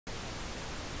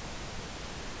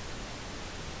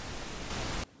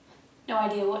no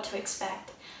idea what to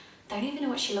expect. Don't even know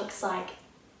what she looks like.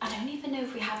 I don't even know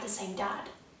if we have the same dad.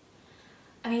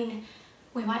 I mean,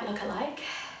 we might look alike.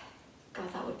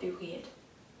 God, that would be weird.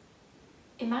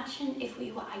 Imagine if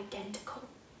we were identical.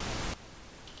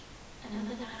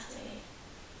 Another Natalie.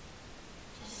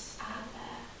 Just out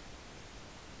there.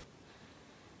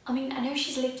 I mean, I know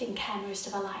she's lived in care most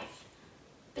of her life,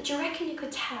 but do you reckon you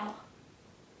could tell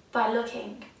by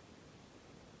looking?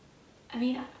 I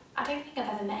mean, I don't think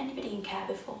I've ever met anybody in care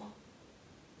before.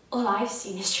 All I've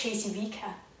seen is Tracy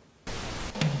Vika.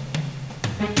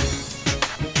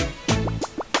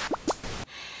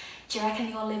 Do you reckon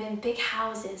they all live in big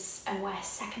houses and wear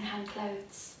second-hand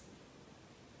clothes?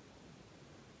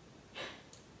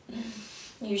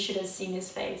 You should have seen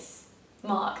his face.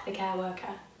 Mark, the care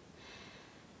worker.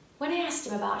 When I asked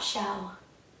him about Shell,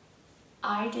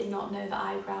 I did not know that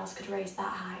eyebrows could raise that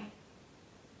high.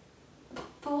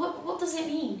 But what does it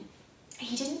mean?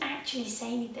 He didn't actually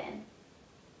say anything.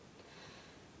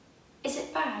 Is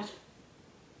it bad?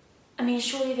 I mean,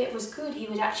 surely if it was good, he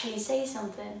would actually say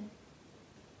something.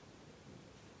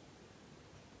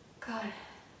 God,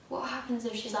 what happens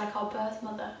if she's like our birth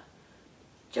mother?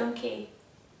 Junky,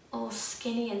 all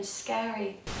skinny and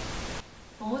scary.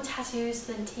 More tattoos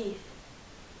than teeth.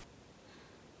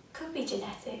 Could be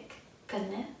genetic,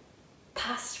 couldn't it?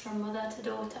 Passed from mother to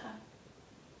daughter.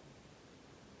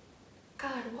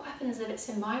 God, what happens if it's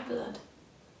in my blood?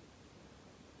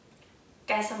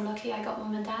 Guess I'm lucky I got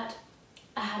mum and dad.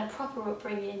 I had a proper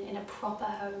upbringing in a proper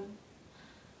home.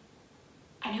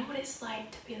 I know what it's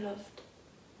like to be loved.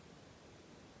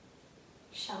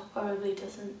 Shell probably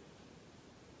doesn't.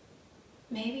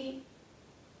 Maybe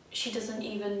she doesn't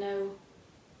even know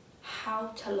how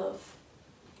to love.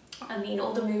 I mean,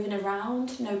 all the moving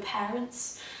around, no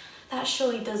parents, that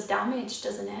surely does damage,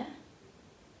 doesn't it?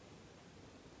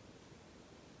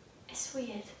 It's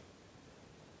weird.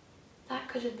 That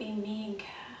could have been me in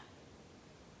care.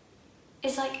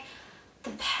 It's like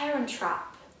the Parent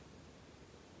Trap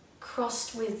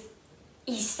crossed with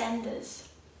EastEnders.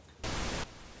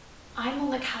 I'm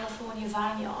on the California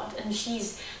vineyard and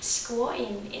she's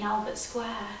squatting in Albert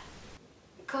Square.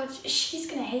 God, she's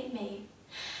gonna hate me.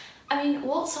 I mean,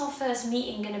 what's our first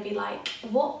meeting gonna be like?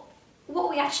 What are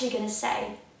we actually gonna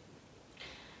say?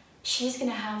 She's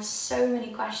gonna have so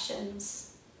many questions.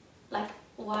 Like,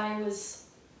 why was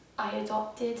I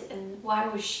adopted and why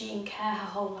was she in care her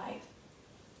whole life?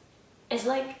 It's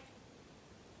like,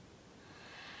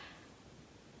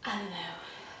 I don't know.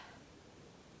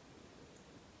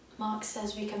 Mark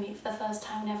says we can meet for the first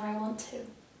time whenever I want to,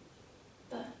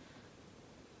 but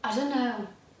I don't know.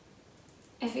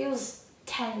 It feels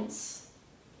tense.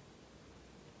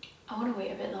 I want to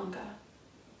wait a bit longer.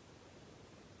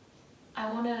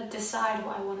 I want to decide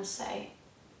what I want to say.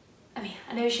 I mean,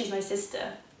 I know she's my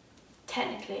sister,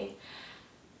 technically,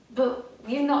 but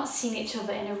we've not seen each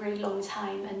other in a really long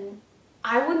time, and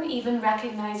I wouldn't even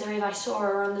recognise her if I saw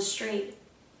her on the street,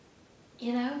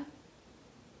 you know?